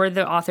for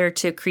the author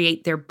to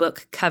create their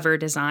book cover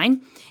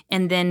design.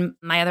 And then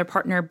my other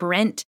partner,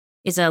 Brent,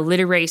 is a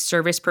literary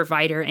service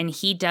provider, and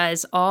he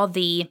does all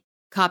the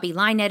copy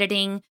line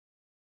editing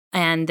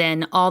and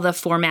then all the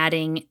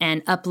formatting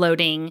and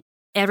uploading,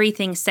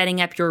 everything, setting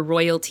up your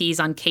royalties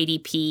on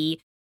KDP.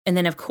 And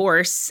then, of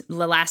course,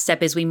 the last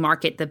step is we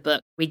market the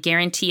book. We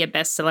guarantee a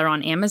bestseller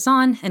on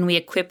Amazon, and we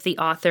equip the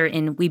author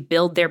and we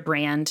build their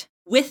brand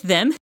with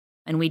them.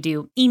 And we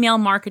do email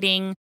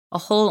marketing, a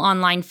whole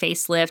online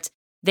facelift.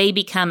 They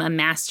become a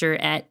master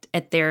at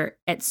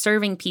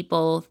serving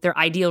people, their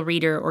ideal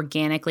reader,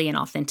 organically and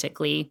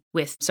authentically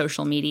with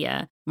social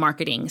media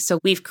marketing. So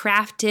we've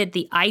crafted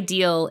the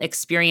ideal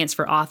experience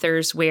for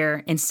authors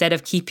where instead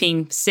of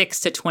keeping 6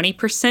 to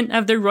 20%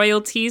 of their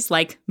royalties,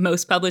 like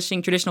most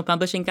traditional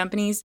publishing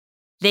companies,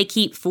 they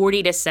keep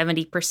 40 to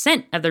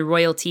 70% of their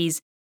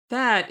royalties.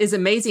 That is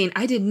amazing.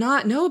 I did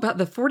not know about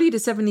the 40 to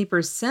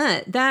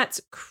 70%. That's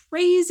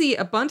crazy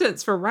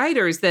abundance for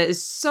writers. That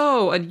is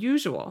so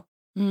unusual.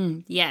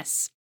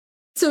 Yes.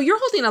 So you're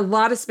holding a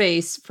lot of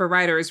space for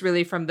writers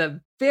really from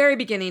the very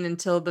beginning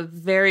until the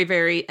very,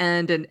 very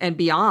end and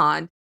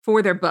beyond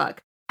for their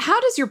book. How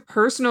does your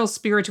personal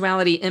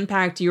spirituality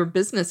impact your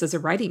business as a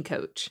writing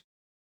coach?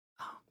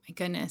 Oh, my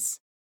goodness.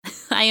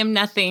 I am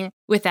nothing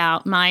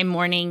without my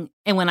morning.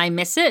 And when I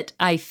miss it,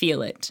 I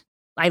feel it.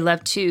 I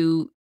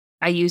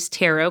use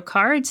tarot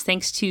cards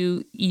thanks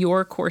to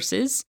your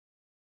courses.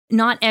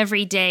 Not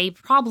every day,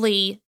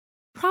 probably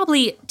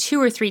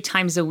 2 or 3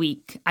 times a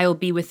week, I will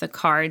be with the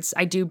cards.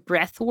 I do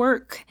breath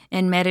work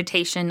and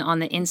meditation on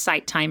the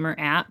Insight Timer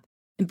app.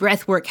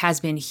 Breath work has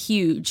been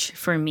huge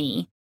for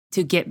me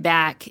to get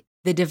back.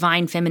 The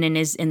divine feminine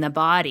is in the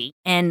body.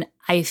 And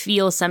I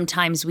feel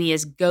sometimes we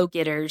as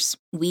go-getters,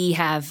 we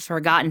have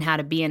forgotten how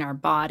to be in our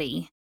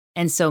body.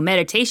 And so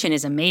meditation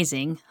is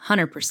amazing,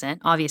 100%,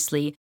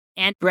 obviously.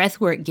 And breath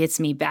work gets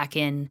me back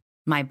in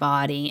my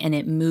body and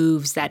it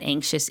moves that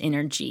anxious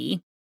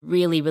energy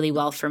really, really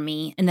well for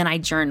me. And then I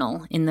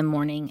journal in the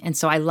morning. And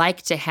so I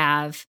like to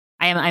have,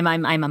 I'm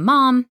a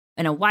mom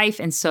and a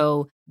wife. And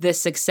so the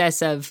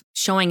success of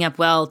showing up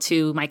well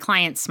to my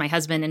clients, my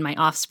husband and my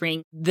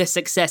offspring, the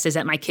success is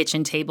at my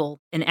kitchen table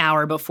an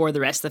hour before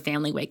the rest of the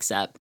family wakes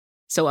up.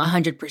 So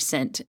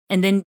 100%.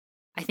 And then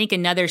I think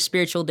another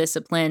spiritual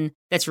discipline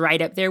that's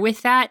right up there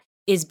with that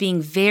is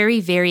being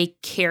very, very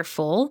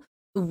careful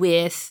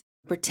with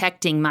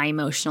protecting my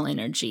emotional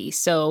energy.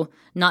 So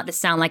not to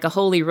sound like a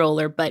holy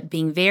roller, but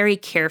being very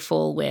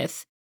careful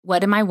with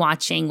what am I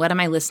watching? What am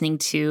I listening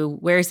to?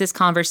 Where is this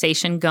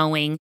conversation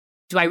going?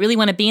 Do I really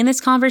want to be in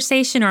this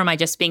conversation or am I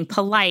just being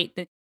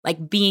polite?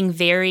 Like being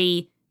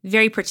very,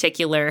 very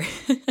particular,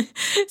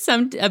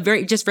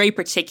 very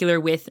particular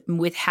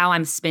with how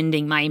I'm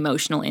spending my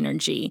emotional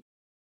energy.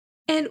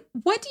 And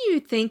what do you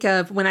think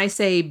of when I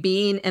say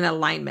being in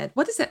alignment?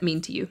 What does that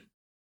mean to you?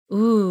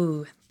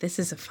 Ooh, this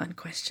is a fun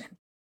question.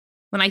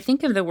 When I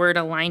think of the word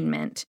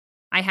alignment,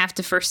 I have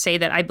to first say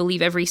that I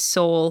believe every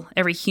soul,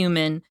 every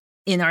human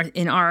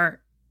on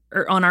our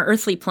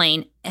earthly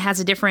plane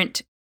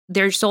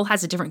their soul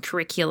has a different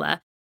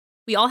curricula.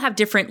 We all have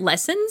different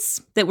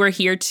lessons that we're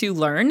here to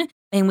learn,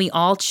 and we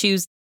all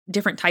choose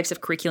different types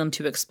of curriculum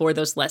to explore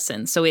those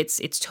lessons. So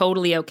it's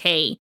totally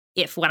okay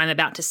if what I'm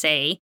about to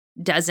say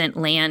doesn't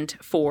land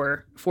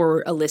for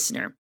a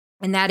listener.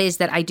 And that is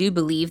that I do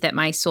believe that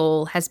my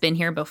soul has been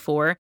here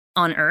before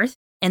on earth.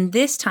 And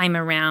this time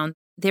around,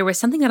 there was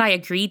something that I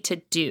agreed to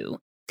do.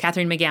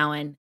 Catherine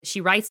McGowan, she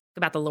writes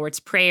about the Lord's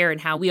Prayer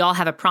and how we all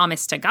have a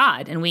promise to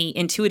God and we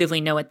intuitively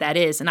know what that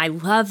is. And I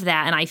love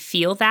that. And I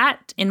feel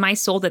that in my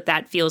soul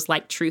that feels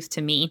like truth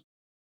to me.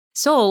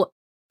 So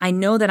I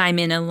know that I'm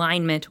in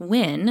alignment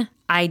when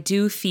I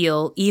do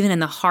feel, even in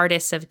the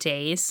hardest of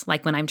days,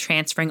 like when I'm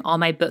transferring all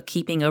my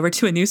bookkeeping over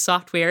to a new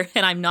software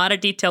and I'm not a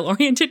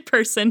detail-oriented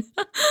person,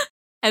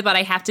 but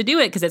I have to do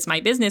it because it's my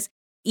business.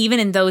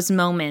 Even in those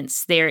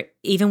moments,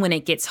 even when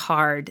it gets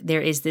hard, there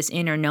is this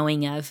inner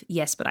knowing of,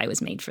 yes, but I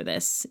was made for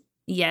this.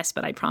 Yes,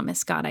 but I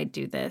promised God I'd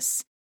do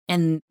this.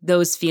 And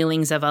those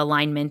feelings of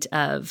alignment,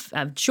 of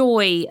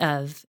joy,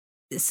 of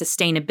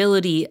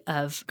sustainability,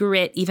 of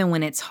grit, even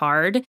when it's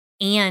hard.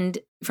 And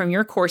from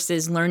your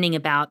courses, learning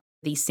about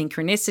these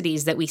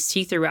synchronicities that we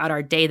see throughout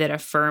our day that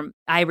affirm,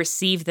 I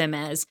receive them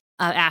as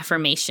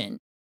affirmation.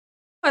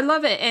 I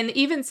love it. And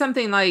even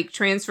something like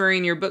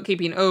transferring your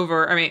bookkeeping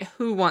over, I mean,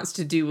 who wants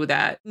to do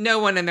that? No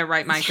one in their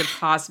right mind could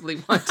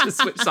possibly want to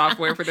switch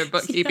software for their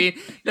bookkeeping.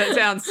 That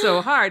sounds so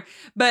hard.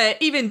 But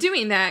even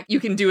doing that, you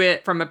can do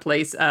it from a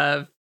place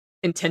of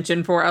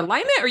intention for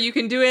alignment, or you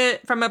can do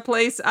it from a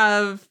place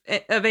of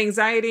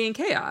anxiety and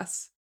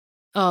chaos.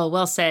 Oh,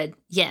 well said.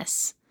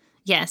 Yes.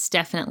 Yes,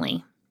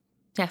 definitely.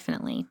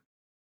 Definitely.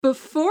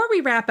 Before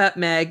we wrap up,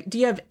 Meg, do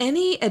you have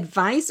any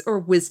advice or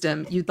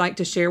wisdom you'd like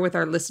to share with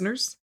our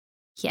listeners?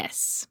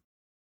 Yes.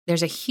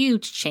 There's a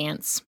huge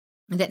chance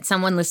that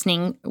someone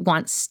listening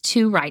wants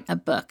to write a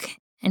book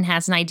and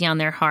has an idea on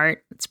their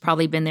heart. It's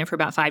probably been there for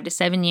about 5 to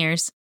 7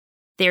 years.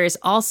 There is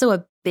also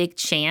a big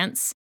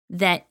chance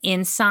that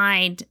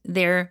inside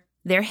their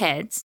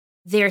heads,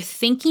 they're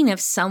thinking of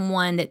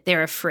someone that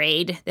they're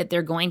afraid that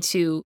they're going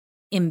to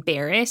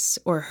embarrass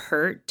or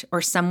hurt,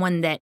 or someone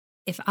that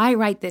if I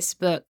write this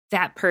book,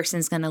 that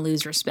person's going to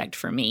lose respect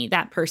for me.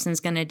 That person's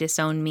going to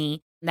disown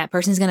me. That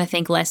person's going to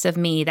think less of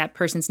me. That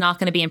person's not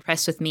going to be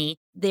impressed with me.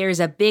 There's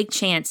a big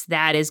chance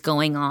that is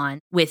going on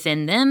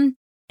within them.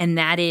 And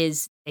that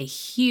is a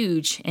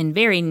huge and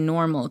very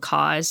normal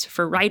cause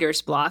for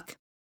writer's block.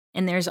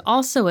 And there's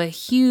also a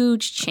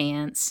huge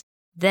chance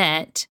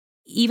that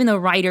even though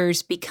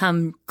writers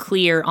become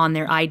clear on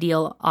their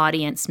ideal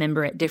audience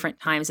member at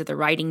different times of the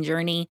writing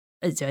journey,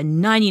 it's a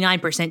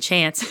 99%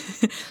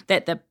 chance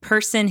that the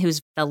person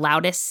who's the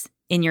loudest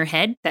in your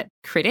head, that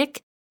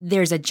critic,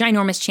 there's a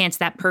ginormous chance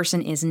that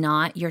person is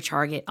not your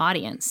target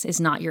audience,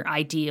 is not your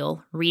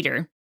ideal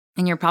reader.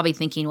 And you're probably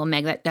thinking, well,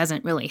 Meg, that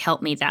doesn't really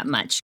help me that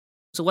much.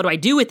 So what do I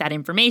do with that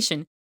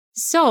information?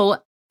 So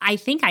I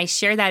think I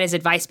share that as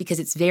advice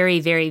because it's very,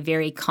 very,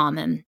 very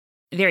common,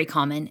 very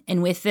common.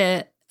 And with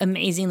the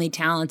amazingly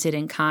talented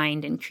and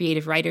kind and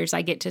creative writers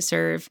I get to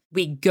serve,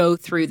 we go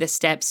through the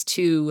steps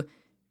to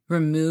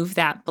remove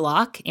that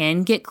block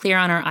and get clear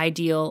on our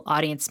ideal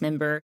audience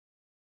member.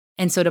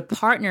 And so to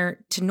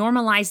partner, to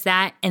normalize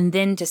that, and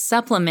then to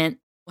supplement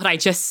what I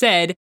just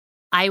said,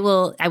 I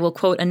will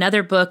quote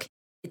another book.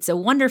 It's a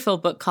wonderful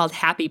book called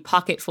Happy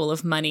Pocket Full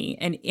of Money.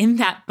 And in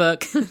that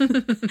book,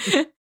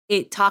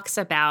 it talks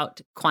about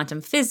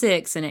quantum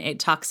physics, and it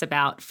talks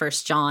about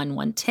 1 John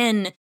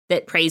 1:10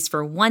 that prays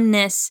for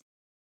oneness.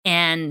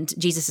 And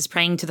Jesus is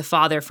praying to the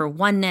Father for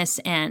oneness,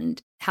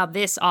 and how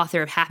this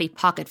author of Happy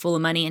Pocket Full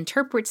of Money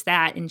interprets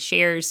that and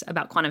shares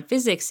about quantum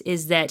physics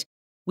is that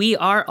we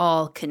are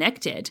all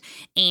connected,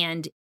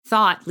 and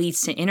thought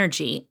leads to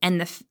energy.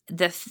 And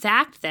the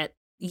fact that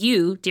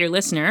you, dear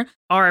listener,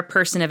 are a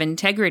person of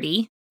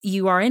integrity,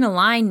 you are in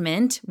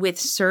alignment with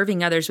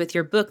serving others with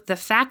your book. The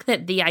fact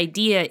that the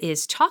idea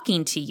is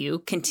talking to you,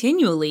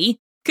 continually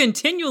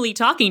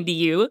talking to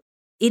you,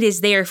 it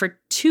is there for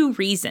 2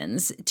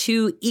 reasons,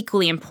 2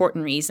 equally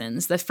important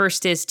reasons. The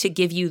first is to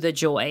give you the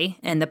joy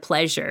and the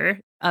pleasure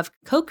of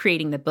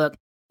co-creating the book.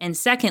 And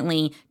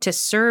secondly, to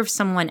serve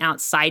someone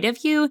outside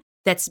of you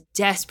that's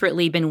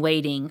desperately been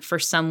waiting for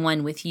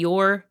someone with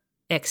your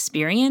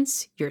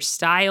experience, your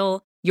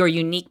style, your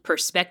unique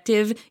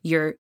perspective,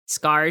 your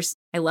scars.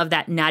 I love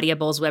that Nadia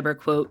Bolz-Weber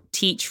quote,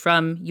 teach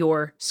from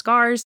your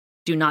scars,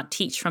 do not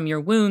teach from your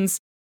wounds.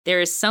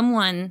 There is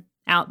someone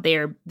out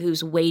there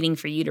who's waiting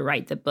for you to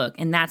write the book.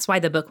 And that's why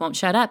the book won't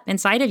shut up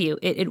inside of you.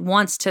 It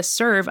wants to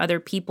serve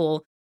other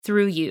people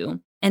through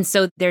you. And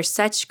so there's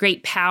such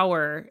great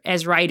power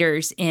as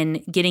writers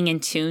in getting in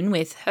tune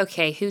with,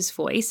 okay, whose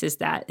voice is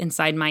that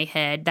inside my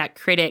head, that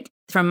critic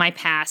from my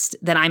past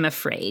that I'm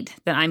afraid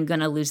that I'm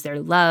going to lose their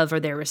love or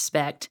their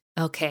respect.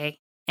 Okay.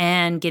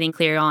 And getting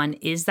clear on,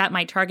 is that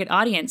my target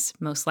audience?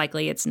 Most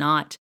likely it's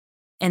not.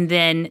 And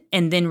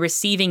then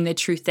receiving the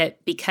truth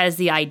that because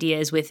the idea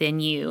is within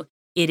you,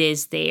 it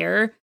is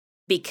there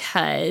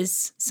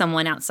because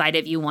someone outside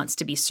of you wants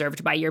to be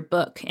served by your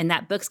book. And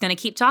that book's going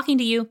to keep talking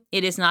to you.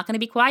 It is not going to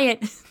be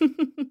quiet.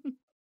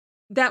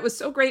 That was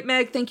so great,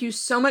 Meg. Thank you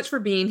so much for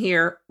being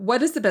here.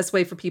 What is the best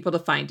way for people to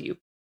find you?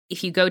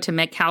 If you go to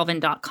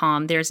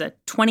megcalvin.com, there's a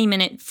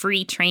 20-minute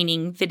free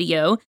training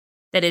video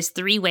that is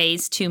 3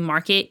 ways to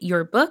market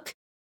your book,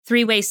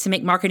 3 ways to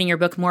make marketing your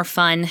book more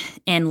fun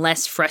and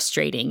less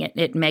frustrating at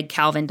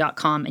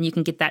megcalvin.com. And you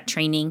can get that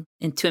training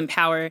and to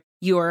empower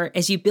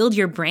as you build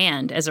your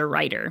brand as a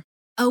writer.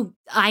 Oh,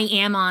 I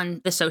am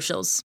on the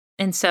socials.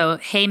 And so,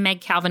 hey,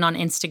 Meg Calvin on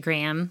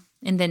Instagram,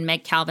 and then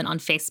Meg Calvin on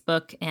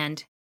Facebook,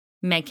 and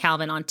Meg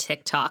Calvin on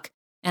TikTok.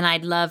 And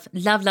I'd love,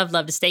 love, love,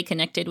 love to stay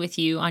connected with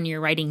you on your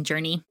writing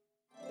journey.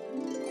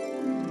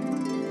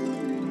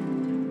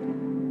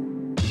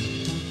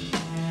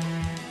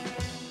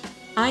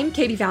 I'm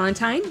Katie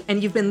Valentine,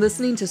 and you've been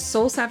listening to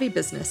Soul Savvy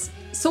Business.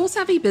 Soul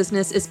Savvy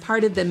Business is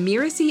part of the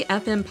Miracy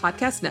FM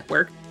podcast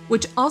network,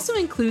 which also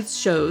includes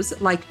shows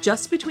like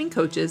Just Between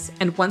Coaches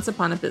and Once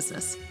Upon a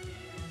Business.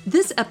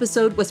 This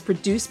episode was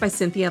produced by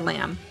Cynthia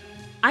Lamb.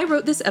 I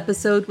wrote this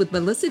episode with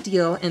Melissa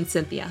Deal and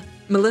Cynthia.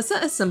 Melissa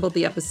assembled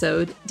the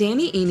episode,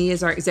 Danny Eny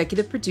is our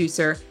executive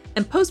producer,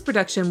 and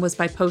post-production was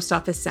by Post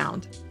Office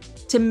Sound.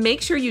 To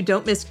make sure you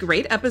don't miss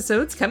great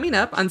episodes coming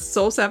up on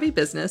Soul Savvy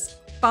Business,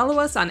 follow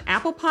us on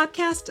Apple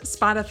Podcast,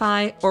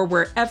 Spotify, or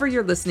wherever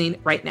you're listening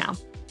right now.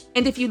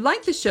 And if you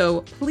like the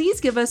show,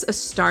 please give us a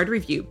starred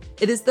review.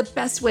 It is the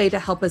best way to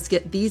help us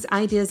get these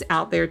ideas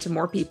out there to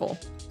more people.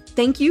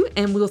 Thank you,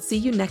 and we'll see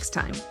you next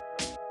time.